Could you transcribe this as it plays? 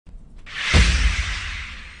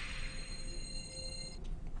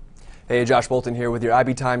Hey, Josh Bolton here with your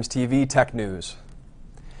IB Times TV Tech News.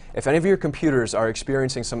 If any of your computers are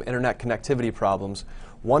experiencing some internet connectivity problems,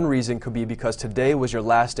 one reason could be because today was your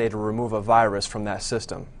last day to remove a virus from that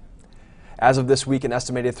system. As of this week, an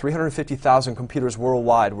estimated 350,000 computers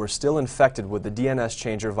worldwide were still infected with the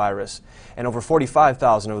DNSChanger virus, and over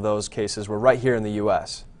 45,000 of those cases were right here in the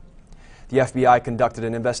U.S. The FBI conducted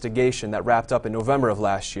an investigation that wrapped up in November of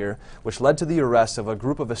last year, which led to the arrest of a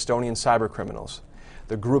group of Estonian cybercriminals.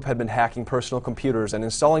 The group had been hacking personal computers and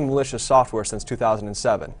installing malicious software since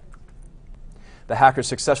 2007. The hackers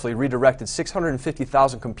successfully redirected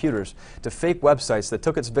 650,000 computers to fake websites that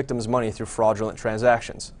took its victims' money through fraudulent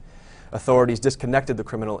transactions. Authorities disconnected the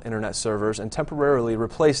criminal internet servers and temporarily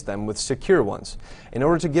replaced them with secure ones in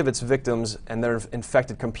order to give its victims and their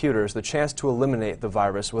infected computers the chance to eliminate the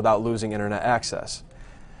virus without losing internet access.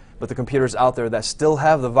 But the computers out there that still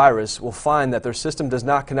have the virus will find that their system does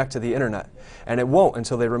not connect to the internet, and it won't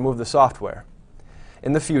until they remove the software.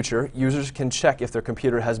 In the future, users can check if their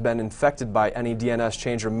computer has been infected by any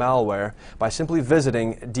DNSChanger malware by simply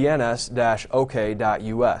visiting dns-ok.us.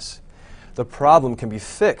 The problem can be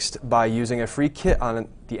fixed by using a free kit on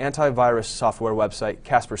the antivirus software website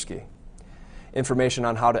Kaspersky. Information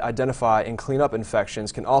on how to identify and clean up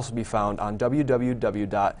infections can also be found on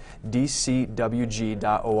www.dcwg.org.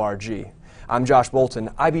 I'm Josh Bolton,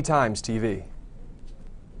 IB Times TV.